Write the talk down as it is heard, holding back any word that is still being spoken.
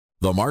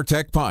The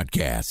MarTech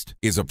Podcast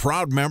is a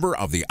proud member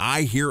of the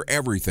I Hear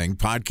Everything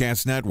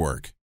Podcast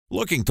Network.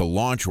 Looking to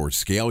launch or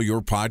scale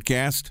your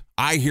podcast?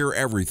 I Hear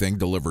Everything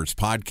delivers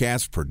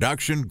podcast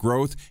production,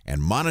 growth,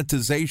 and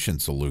monetization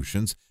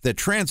solutions that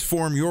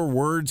transform your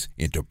words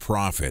into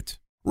profit.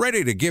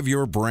 Ready to give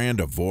your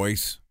brand a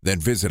voice? Then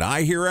visit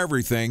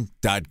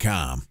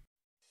iheareverything.com.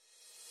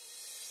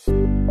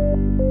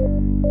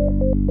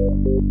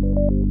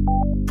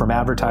 From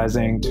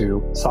advertising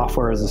to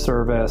software as a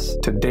service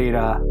to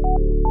data.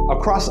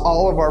 Across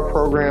all of our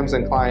programs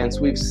and clients,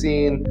 we've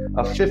seen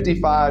a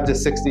 55 to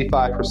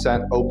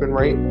 65% open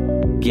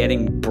rate.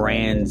 Getting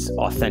brands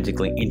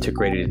authentically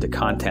integrated into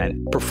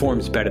content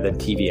performs better than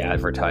TV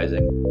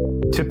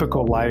advertising.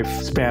 Typical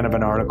lifespan of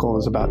an article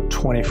is about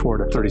 24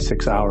 to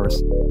 36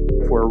 hours.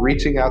 If we're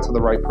reaching out to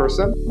the right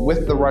person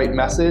with the right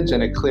message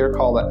and a clear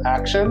call to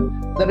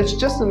action, then it's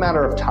just a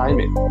matter of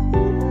timing.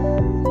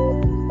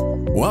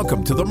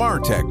 Welcome to the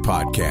MarTech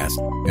Podcast,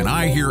 an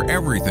I Hear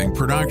Everything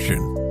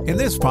production. In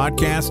this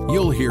podcast,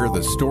 you'll hear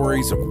the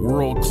stories of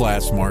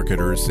world-class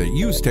marketers that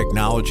use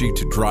technology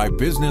to drive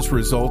business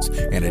results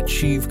and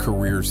achieve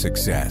career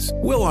success.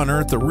 We'll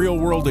unearth the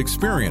real-world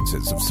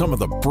experiences of some of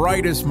the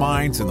brightest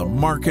minds in the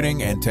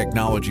marketing and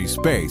technology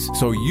space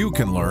so you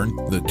can learn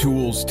the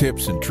tools,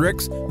 tips, and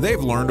tricks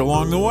they've learned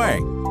along the way.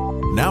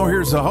 Now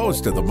here's the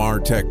host of the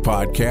MarTech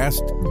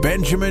Podcast,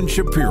 Benjamin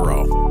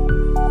Shapiro.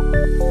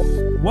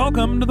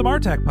 Welcome to the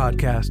MarTech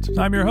Podcast.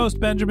 I'm your host,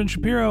 Benjamin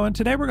Shapiro, and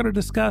today we're going to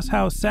discuss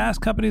how SaaS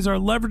companies are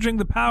leveraging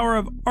the power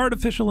of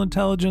artificial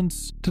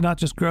intelligence to not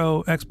just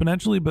grow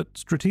exponentially, but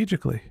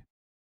strategically.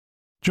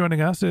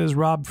 Joining us is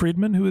Rob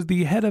Freedman, who is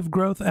the head of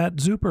growth at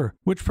Zuper,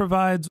 which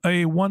provides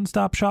a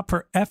one-stop shop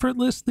for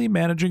effortlessly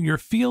managing your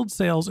field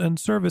sales and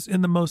service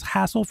in the most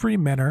hassle-free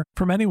manner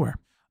from anywhere.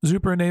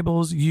 Zuper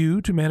enables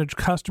you to manage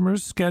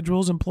customers,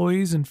 schedules,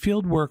 employees, and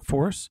field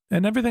workforce,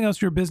 and everything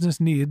else your business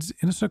needs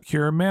in a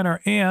secure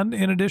manner. And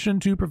in addition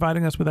to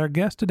providing us with our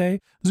guest today,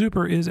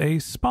 Zuper is a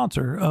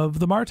sponsor of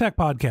the MarTech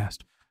Podcast.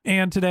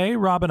 And today,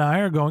 Rob and I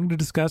are going to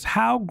discuss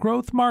how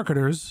growth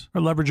marketers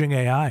are leveraging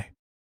AI.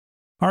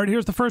 All right,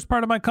 here's the first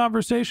part of my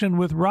conversation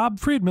with Rob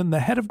Freedman, the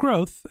head of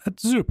growth at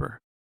Zuper.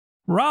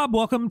 Rob,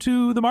 welcome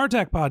to the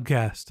MarTech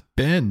Podcast.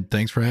 Ben,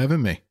 thanks for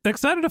having me.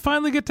 Excited to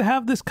finally get to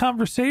have this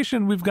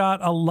conversation. We've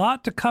got a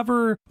lot to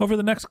cover over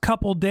the next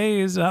couple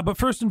days. But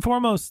first and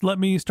foremost, let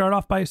me start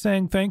off by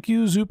saying thank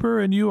you,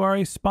 Zuper, and you are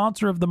a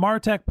sponsor of the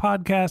MarTech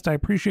Podcast. I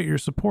appreciate your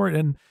support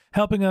in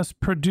helping us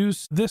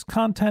produce this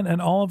content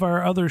and all of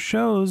our other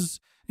shows.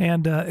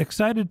 And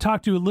excited to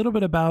talk to you a little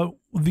bit about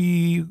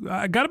the,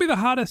 got to be the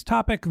hottest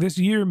topic this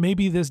year,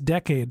 maybe this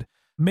decade.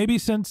 Maybe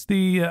since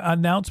the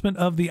announcement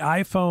of the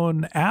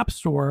iPhone App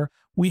Store,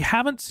 we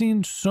haven't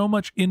seen so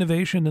much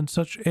innovation in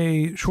such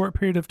a short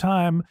period of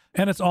time.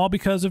 And it's all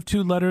because of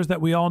two letters that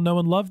we all know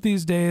and love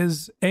these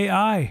days,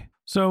 AI.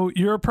 So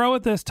you're a pro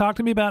at this. Talk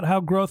to me about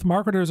how growth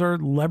marketers are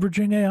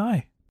leveraging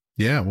AI.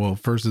 Yeah, well,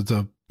 first, it's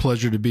a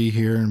pleasure to be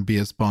here and be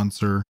a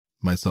sponsor.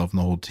 Myself and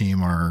the whole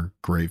team are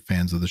great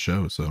fans of the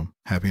show, so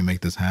happy to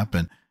make this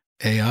happen.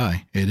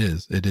 AI, it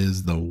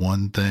is the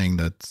one thing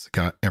that's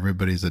got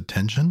everybody's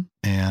attention,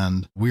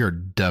 and we are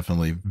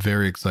definitely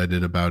very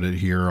excited about it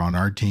here on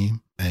our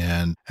team.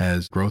 And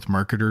as growth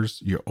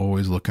marketers, you're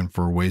always looking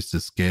for ways to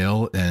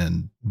scale,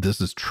 and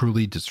this is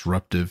truly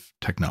disruptive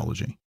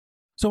technology.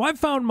 So I've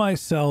found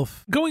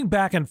myself going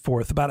back and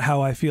forth about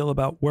how I feel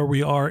about where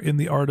we are in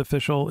the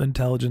artificial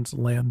intelligence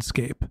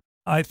landscape.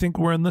 I think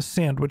we're in the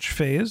sandwich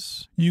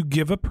phase. You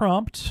give a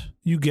prompt,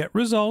 you get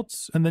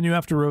results, and then you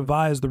have to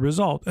revise the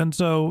result. And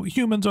so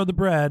humans are the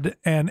bread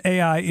and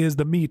AI is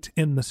the meat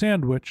in the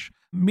sandwich,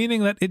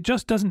 meaning that it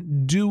just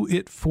doesn't do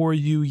it for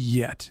you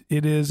yet.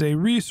 It is a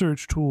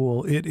research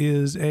tool. It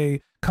is a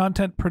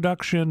content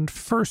production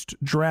first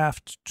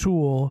draft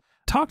tool.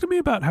 Talk to me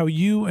about how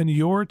you and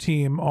your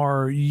team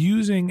are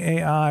using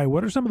AI.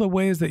 What are some of the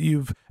ways that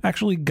you've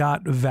actually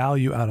got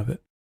value out of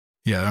it?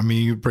 Yeah, I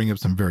mean, you bring up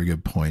some very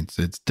good points.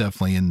 It's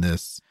definitely in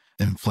this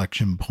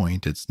inflection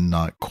point. It's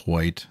not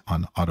quite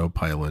on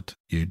autopilot.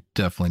 You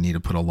definitely need to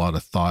put a lot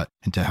of thought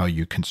into how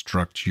you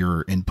construct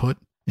your input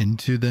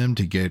into them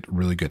to get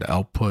really good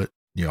output.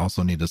 You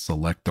also need to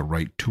select the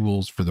right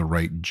tools for the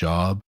right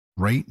job.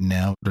 Right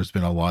now, there's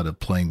been a lot of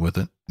playing with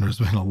it. There's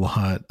been a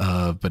lot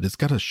of, but it's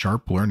got a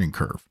sharp learning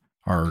curve.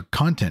 Our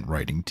content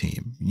writing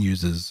team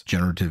uses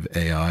generative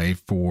AI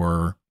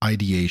for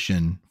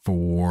ideation,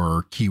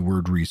 for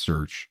keyword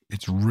research.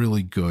 It's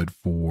really good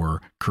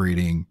for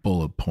creating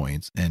bullet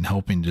points and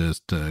helping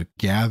just to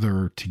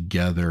gather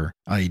together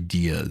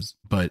ideas,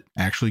 but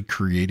actually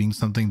creating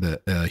something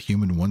that a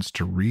human wants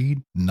to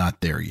read, not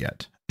there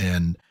yet.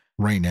 And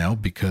right now,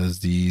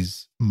 because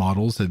these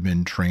models have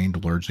been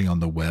trained largely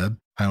on the web,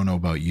 I don't know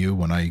about you,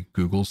 when I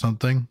Google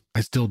something, I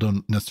still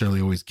don't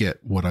necessarily always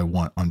get what I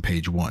want on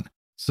page one.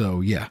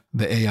 So yeah,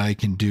 the AI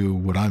can do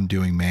what I'm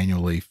doing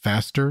manually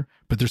faster,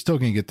 but they're still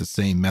going to get the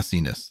same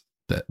messiness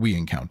that we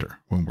encounter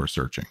when we're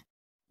searching.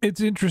 It's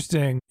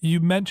interesting. You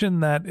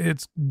mentioned that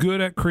it's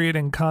good at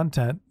creating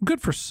content, good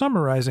for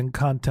summarizing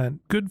content,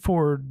 good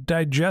for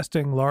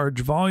digesting large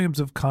volumes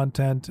of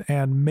content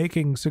and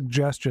making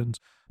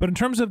suggestions. But in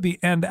terms of the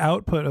end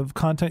output of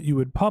content you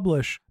would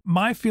publish,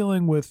 my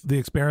feeling with the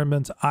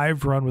experiments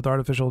I've run with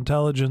artificial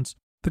intelligence,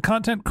 the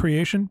content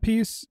creation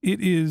piece, it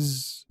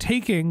is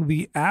taking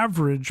the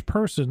average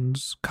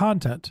person's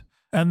content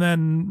and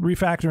then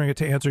refactoring it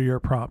to answer your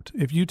prompt.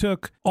 If you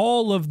took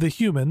all of the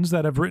humans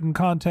that have written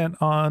content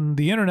on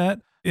the internet,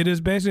 it is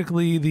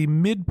basically the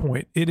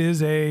midpoint. It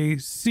is a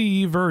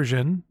C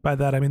version. By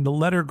that, I mean the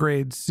letter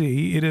grade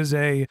C. It is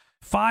a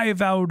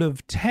 5 out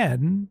of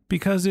 10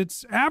 because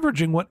it's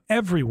averaging what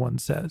everyone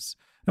says.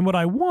 And what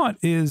I want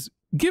is,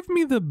 give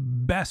me the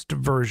best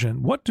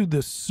version. What do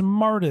the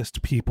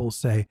smartest people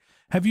say?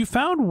 Have you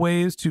found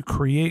ways to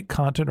create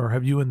content, or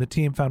have you and the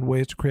team found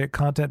ways to create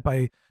content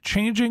by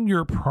changing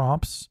your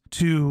prompts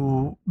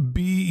to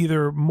be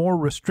either more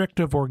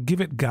restrictive or give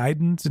it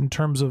guidance in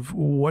terms of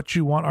what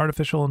you want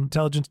artificial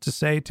intelligence to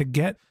say to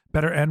get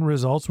better end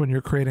results when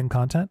you're creating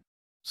content?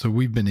 So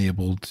we've been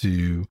able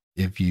to,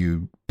 if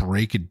you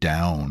break it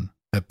down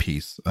a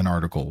piece, an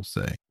article,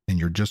 say, and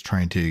you're just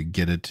trying to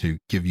get it to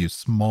give you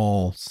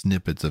small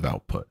snippets of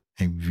output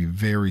and be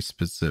very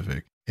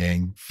specific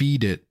and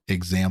feed it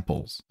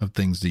examples of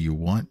things that you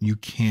want, you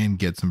can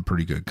get some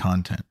pretty good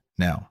content.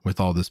 Now, with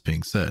all this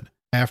being said,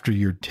 after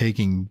you're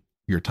taking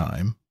your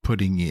time,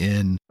 putting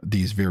in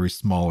these very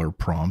smaller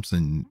prompts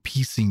and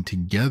piecing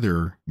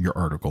together your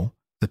article,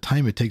 the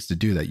time it takes to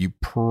do that, you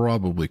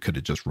probably could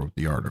have just wrote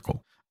the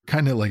article.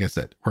 Kind of like I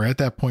said, we're at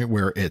that point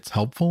where it's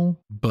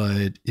helpful,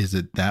 but is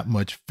it that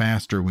much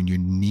faster when you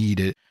need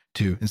it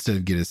to, instead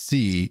of get a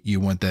C, you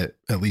want that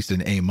at least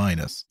an A-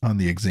 on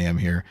the exam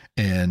here.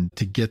 And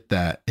to get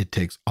that, it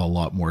takes a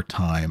lot more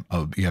time.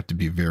 You have to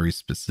be very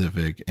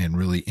specific and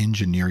really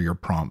engineer your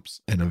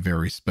prompts in a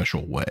very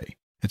special way.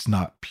 It's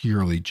not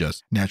purely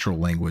just natural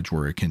language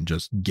where it can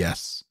just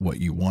guess what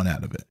you want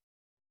out of it.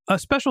 A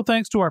special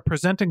thanks to our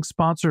presenting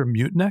sponsor,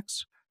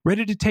 Mutinex.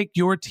 Ready to take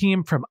your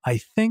team from I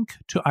think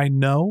to I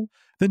know?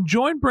 Then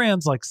join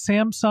brands like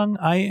Samsung,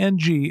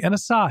 ING, and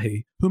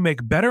Asahi who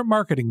make better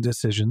marketing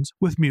decisions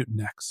with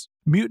Mutinex.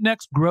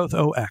 Mutinex Growth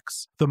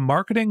OX, the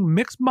marketing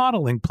mix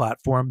modeling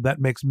platform that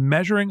makes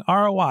measuring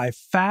ROI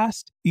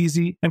fast,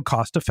 easy, and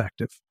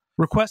cost-effective.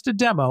 Request a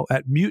demo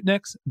at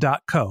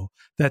mutinex.co.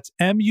 That's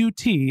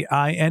MUTINEX.co.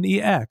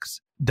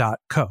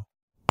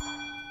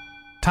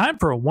 Time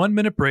for a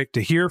 1-minute break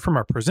to hear from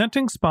our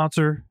presenting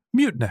sponsor,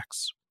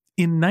 Mutinex.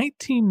 In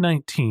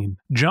 1919,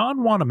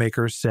 John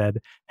Wanamaker said,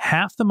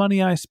 "Half the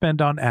money I spend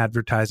on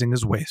advertising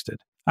is wasted.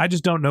 I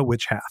just don't know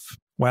which half."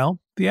 Well,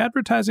 the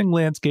advertising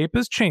landscape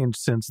has changed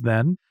since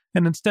then,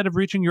 and instead of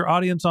reaching your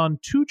audience on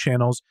 2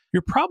 channels,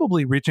 you're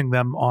probably reaching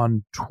them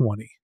on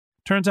 20.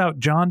 Turns out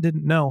John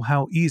didn't know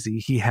how easy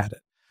he had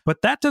it.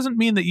 But that doesn't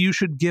mean that you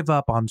should give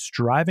up on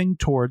striving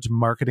towards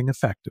marketing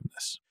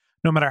effectiveness.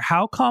 No matter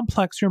how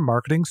complex your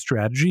marketing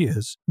strategy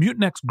is,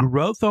 Mutinex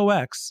Growth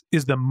OX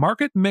is the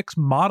market mix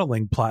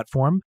modeling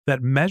platform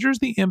that measures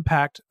the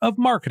impact of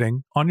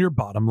marketing on your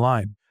bottom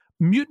line.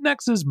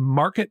 Mutinex's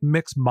market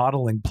mix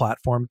modeling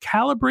platform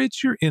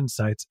calibrates your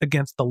insights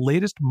against the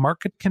latest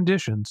market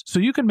conditions so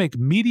you can make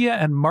media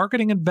and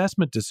marketing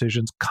investment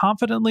decisions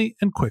confidently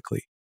and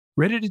quickly.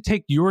 Ready to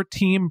take your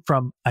team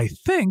from I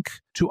think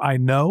to I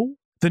know?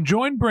 Then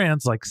join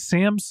brands like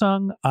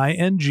Samsung,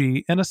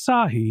 ING, and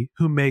Asahi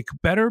who make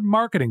better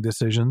marketing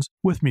decisions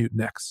with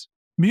Mutinex.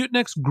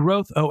 Mutinex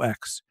Growth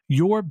OX.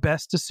 Your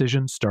best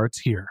decision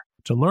starts here.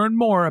 To learn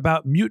more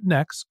about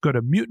Mutinex, go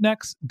to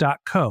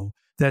mutinex.co.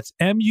 That's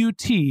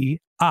MUTINEX.co.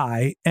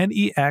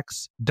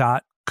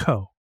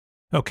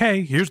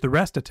 Okay, here's the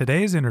rest of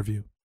today's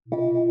interview.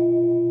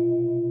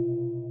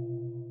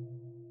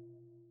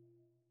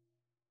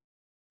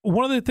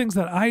 One of the things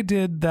that I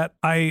did that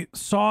I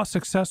saw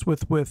success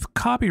with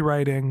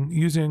copywriting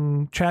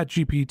using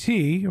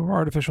ChatGPT, or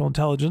artificial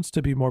intelligence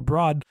to be more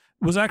broad,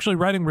 was actually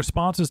writing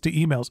responses to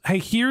emails. Hey,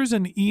 here's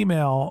an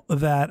email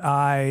that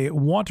I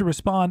want to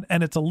respond,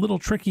 and it's a little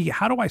tricky.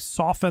 How do I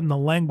soften the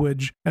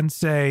language and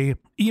say,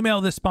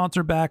 email this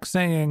sponsor back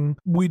saying,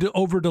 we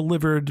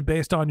over-delivered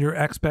based on your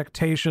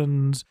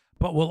expectations,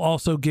 but we'll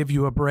also give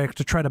you a break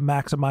to try to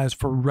maximize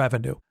for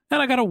revenue.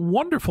 And I got a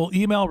wonderful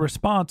email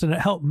response, and it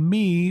helped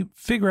me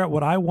figure out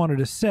what I wanted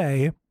to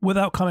say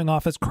without coming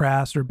off as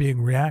crass or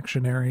being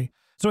reactionary.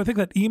 So I think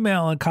that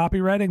email and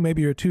copywriting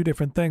maybe are 2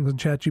 different things, and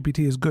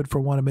ChatGPT is good for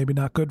one and maybe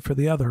not good for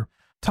the other.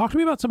 Talk to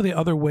me about some of the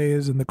other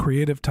ways in the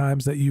creative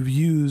times that you've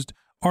used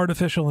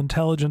artificial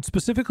intelligence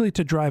specifically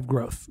to drive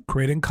growth.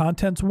 Creating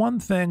content's one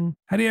thing.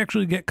 How do you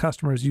actually get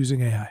customers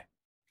using AI?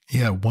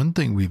 Yeah, one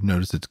thing we've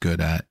noticed it's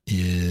good at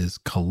is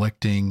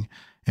collecting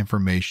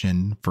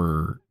information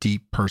for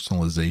deep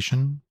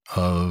personalization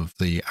of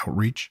the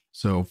outreach.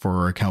 So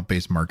for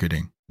account-based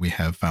marketing, we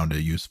have found it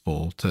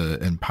useful to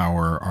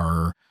empower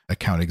our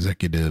account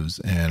executives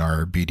and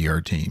our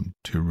BDR team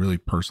to really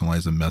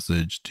personalize a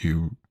message,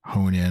 to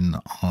hone in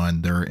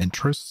on their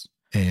interests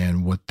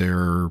and what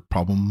their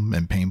problem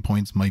and pain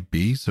points might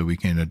be, so we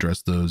can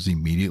address those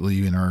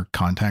immediately in our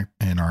contact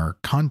and our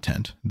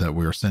content that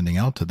we're sending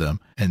out to them.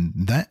 And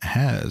that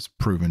has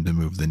proven to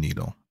move the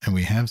needle. And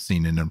we have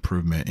seen an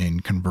improvement in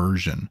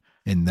conversion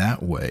in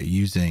that way.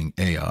 Using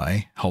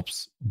AI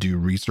helps do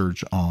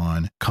research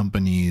on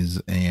companies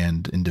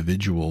and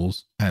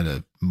individuals at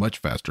a much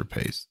faster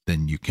pace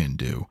than you can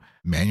do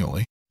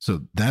manually.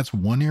 So that's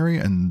one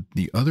area. And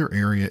the other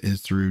area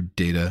is through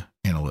data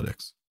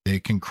analytics.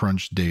 It can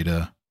crunch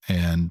data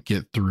and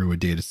get through a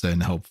data set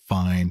and help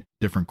find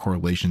different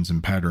correlations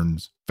and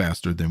patterns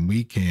faster than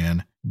we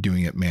can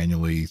doing it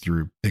manually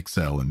through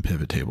Excel and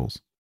pivot tables.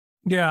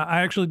 Yeah, I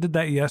actually did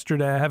that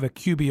yesterday. I have a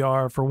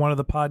QBR for one of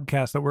the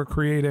podcasts that we're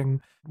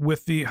creating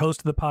with the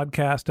host of the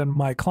podcast and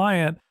my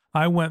client.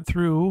 I went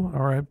through,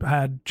 or I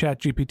had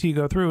ChatGPT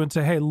go through and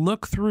say, hey,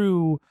 look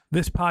through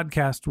this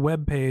podcast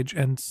webpage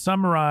and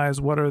summarize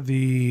what are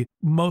the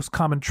most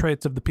common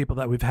traits of the people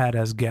that we've had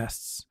as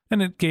guests.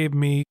 And it gave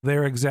me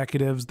their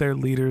executives, their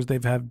leaders.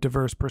 They've had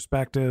diverse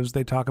perspectives.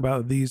 They talk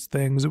about these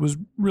things. It was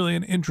really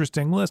an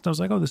interesting list. I was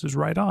like, oh, this is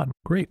right on.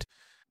 Great.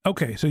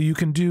 Okay, so you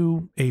can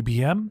do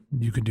ABM,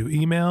 you can do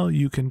email,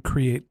 you can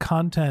create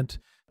content.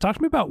 Talk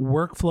to me about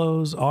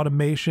workflows,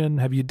 automation.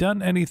 Have you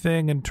done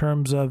anything in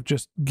terms of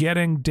just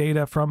getting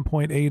data from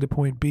point A to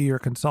point B or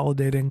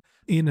consolidating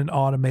in an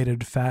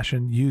automated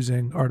fashion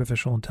using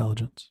artificial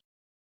intelligence?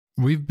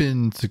 We've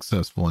been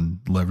successful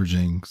in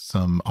leveraging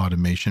some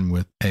automation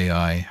with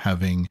AI,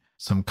 having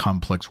some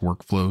complex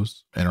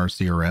workflows in our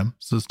CRM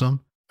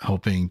system,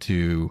 helping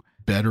to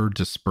better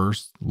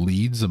disperse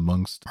leads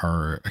amongst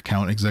our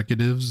account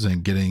executives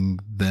and getting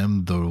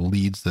them the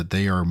leads that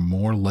they are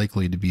more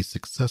likely to be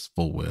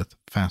successful with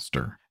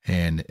faster.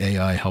 And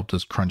AI helped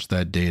us crunch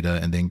that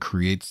data and then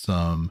create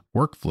some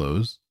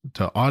workflows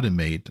to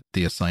automate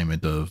the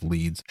assignment of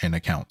leads and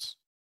accounts.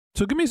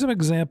 So give me some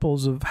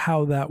examples of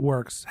how that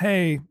works.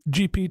 Hey,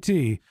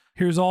 GPT,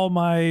 here's all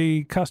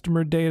my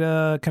customer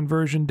data,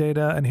 conversion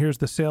data, and here's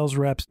the sales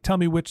reps. Tell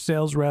me which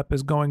sales rep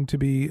is going to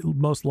be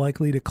most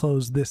likely to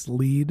close this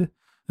lead.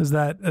 Is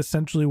that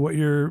essentially what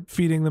you're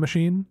feeding the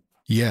machine?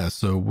 Yeah,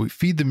 so we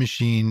feed the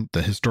machine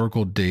the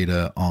historical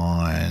data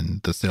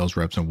on the sales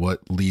reps and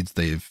what leads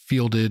they've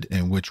fielded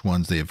and which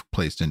ones they have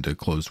placed into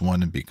closed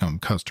won and become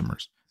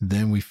customers.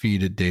 Then we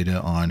feed it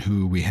data on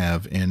who we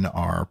have in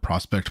our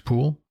prospect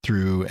pool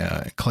through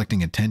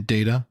collecting intent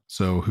data.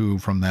 So who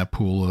from that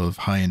pool of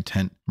high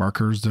intent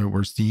markers that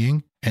we're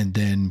seeing, and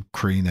then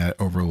creating that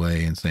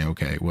overlay and saying,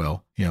 okay,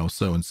 well,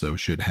 so-and-so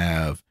should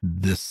have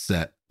this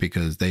set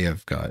because they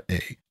have got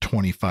a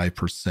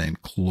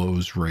 25%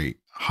 close rate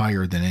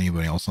higher than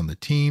anybody else on the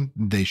team.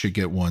 They should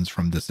get ones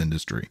from this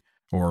industry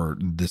or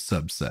this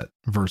subset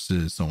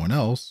versus someone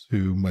else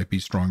who might be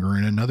stronger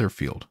in another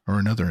field or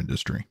another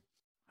industry.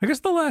 I guess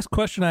the last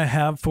question I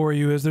have for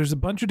you is there's a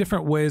bunch of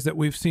different ways that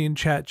we've seen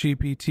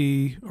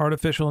ChatGPT,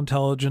 artificial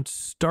intelligence,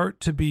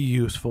 start to be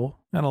useful,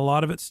 and a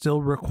lot of it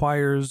still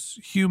requires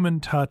human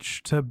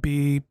touch to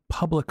be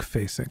public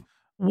facing.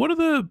 What are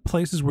the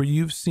places where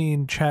you've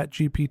seen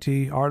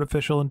ChatGPT,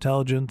 artificial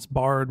intelligence,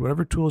 Bard,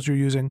 whatever tools you're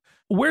using,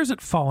 where's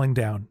it falling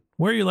down?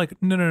 Where you're like,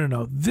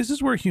 no, this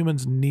is where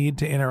humans need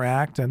to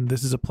interact, and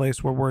this is a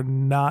place where we're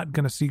not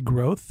going to see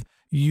growth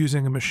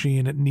using a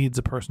machine. It needs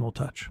a personal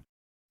touch.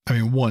 I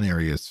mean, one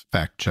area is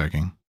fact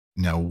checking.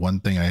 Now,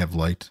 one thing I have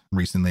liked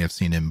recently I've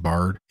seen in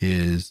Bard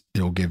is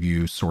it'll give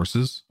you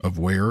sources of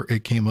where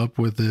it came up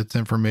with its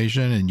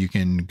information, and you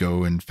can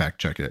go and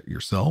fact check it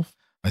yourself.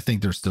 I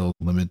think there's still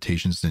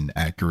limitations in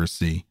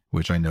accuracy,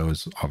 which I know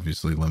is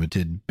obviously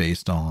limited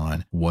based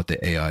on what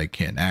the AI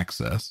can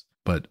access.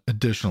 But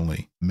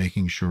additionally,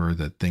 making sure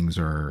that things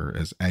are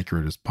as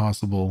accurate as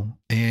possible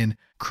and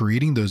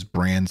creating those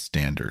brand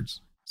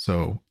standards.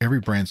 So every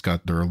brand's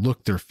got their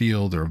look, their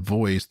feel, their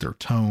voice, their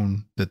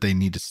tone that they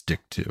need to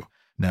stick to.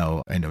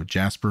 Now, I know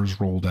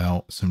Jasper's rolled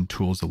out some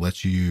tools that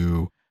let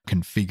you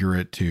configure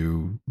it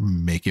to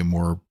make it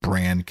more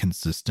brand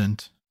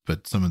consistent,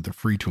 but some of the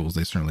free tools,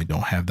 they certainly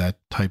don't have that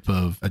type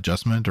of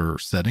adjustment or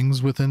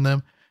settings within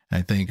them. And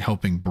I think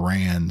helping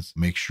brands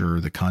make sure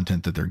the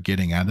content that they're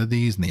getting out of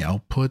these and the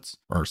outputs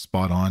are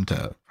spot on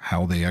to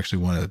how they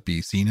actually want to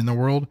be seen in the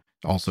world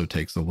also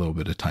takes a little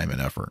bit of time and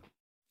effort.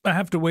 I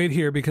have to wait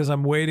here because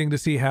I'm waiting to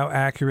see how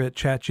accurate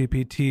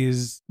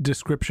ChatGPT's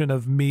description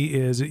of me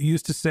is. It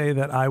used to say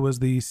that I was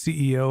the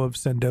CEO of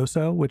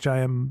Sendoso, which I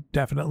am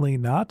definitely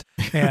not.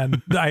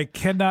 And I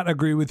cannot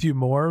agree with you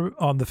more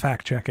on the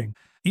fact checking.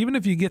 Even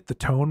if you get the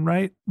tone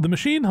right, the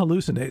machine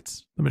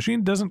hallucinates. The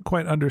machine doesn't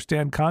quite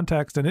understand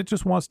context and it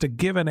just wants to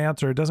give an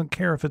answer. It doesn't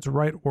care if it's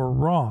right or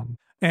wrong.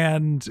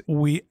 And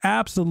we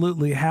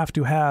absolutely have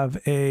to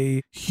have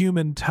a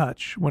human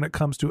touch when it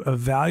comes to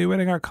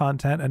evaluating our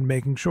content and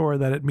making sure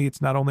that it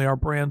meets not only our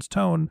brand's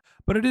tone,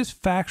 but it is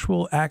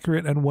factual,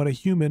 accurate, and what a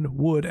human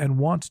would and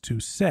wants to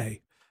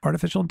say.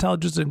 Artificial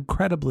intelligence is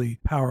incredibly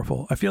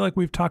powerful. I feel like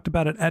we've talked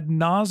about it ad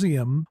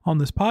nauseum on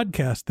this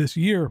podcast this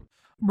year.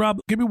 Rob,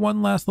 give me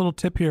one last little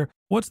tip here.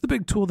 What's the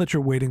big tool that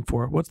you're waiting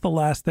for? What's the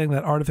last thing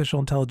that artificial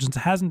intelligence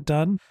hasn't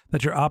done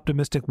that you're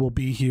optimistic will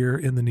be here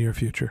in the near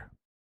future?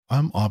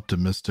 I'm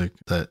optimistic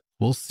that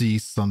we'll see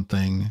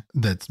something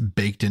that's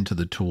baked into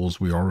the tools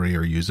we already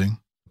are using,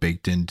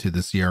 baked into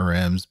the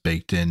CRMs,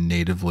 baked in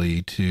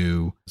natively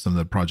to some of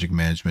the project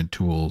management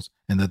tools,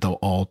 and that they'll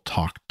all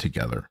talk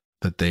together,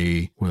 that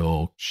they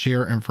will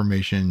share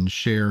information,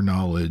 share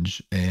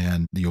knowledge,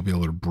 and you'll be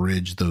able to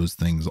bridge those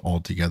things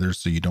all together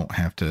so you don't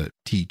have to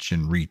teach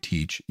and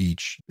reteach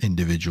each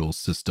individual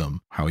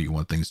system how you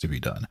want things to be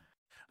done.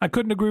 I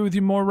couldn't agree with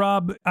you more,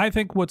 Rob. I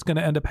think what's going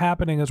to end up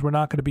happening is we're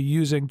not going to be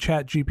using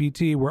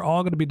ChatGPT. We're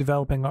all going to be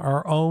developing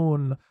our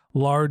own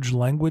large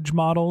language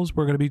models.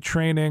 We're going to be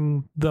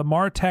training the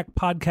MarTech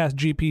Podcast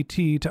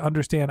GPT to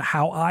understand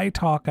how I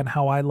talk and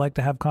how I like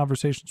to have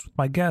conversations with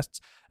my guests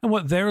and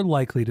what they're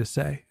likely to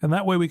say. And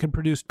that way we can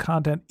produce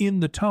content in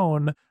the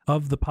tone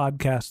of the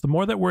podcast. The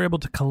more that we're able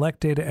to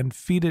collect data and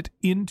feed it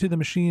into the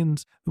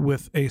machines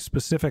with a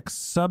specific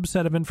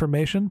subset of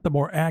information, the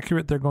more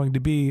accurate they're going to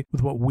be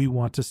with what we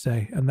want to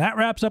say. And that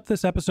wraps up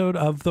this episode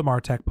of the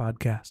MarTech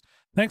Podcast.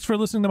 Thanks for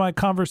listening to my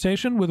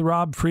conversation with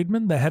Rob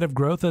Freedman, the head of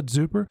growth at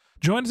Zuper.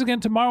 Join us again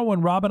tomorrow when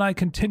Rob and I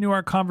continue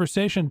our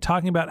conversation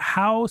talking about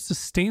how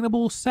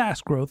sustainable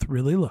SaaS growth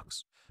really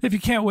looks. If you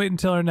can't wait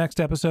until our next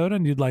episode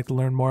and you'd like to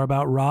learn more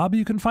about Rob,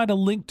 you can find a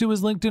link to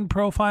his LinkedIn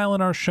profile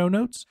in our show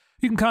notes.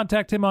 You can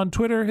contact him on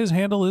Twitter. His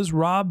handle is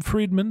Rob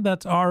Freedman.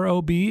 That's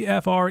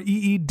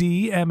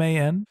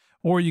ROBFREEDMAN.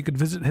 Or you could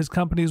visit his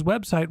company's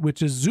website,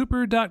 which is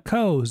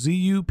zuper.co,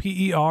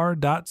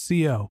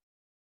 ZUPER.co.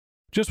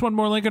 Just one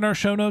more link in our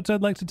show notes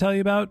I'd like to tell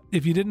you about.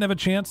 If you didn't have a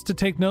chance to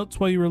take notes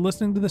while you were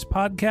listening to this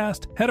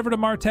podcast, head over to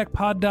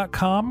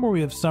martechpod.com where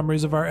we have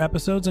summaries of our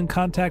episodes and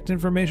contact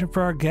information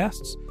for our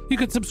guests. You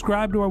can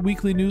subscribe to our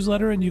weekly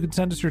newsletter and you can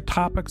send us your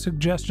topic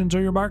suggestions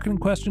or your marketing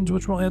questions,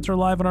 which we'll answer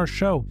live on our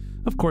show.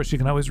 Of course, you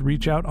can always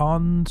reach out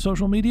on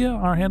social media.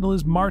 Our handle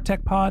is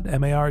MarTechPod,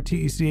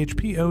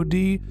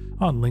 MarTechPod,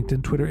 on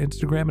LinkedIn, Twitter,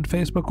 Instagram, and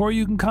Facebook. Or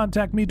you can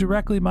contact me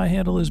directly. My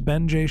handle is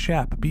Ben J.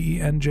 Shap,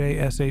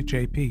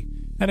 BenJShap.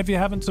 And if you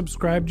haven't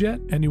subscribed yet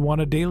and you want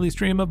a daily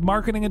stream of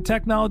marketing and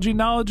technology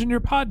knowledge in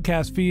your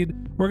podcast feed,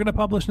 we're going to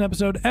publish an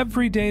episode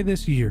every day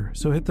this year.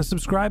 So hit the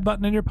subscribe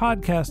button in your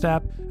podcast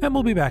app and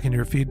we'll be back in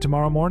your feed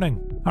tomorrow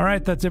morning. All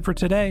right, that's it for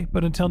today.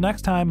 But until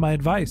next time, my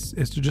advice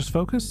is to just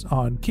focus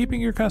on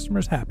keeping your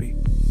customers happy.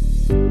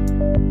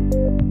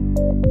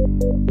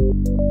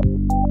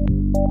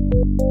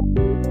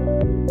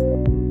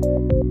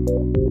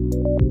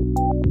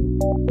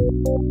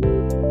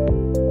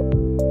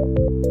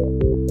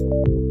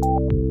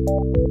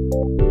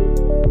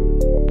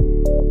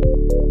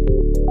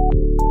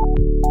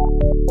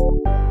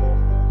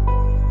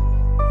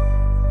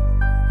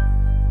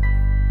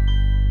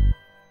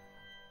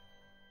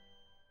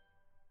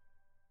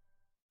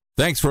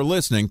 Thanks for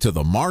listening to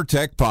the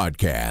MarTech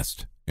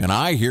Podcast, and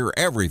I Hear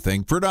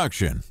Everything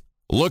production.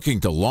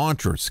 Looking to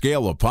launch or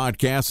scale a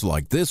podcast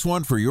like this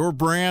one for your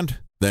brand?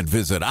 Then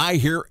visit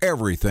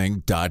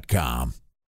iheareverything.com.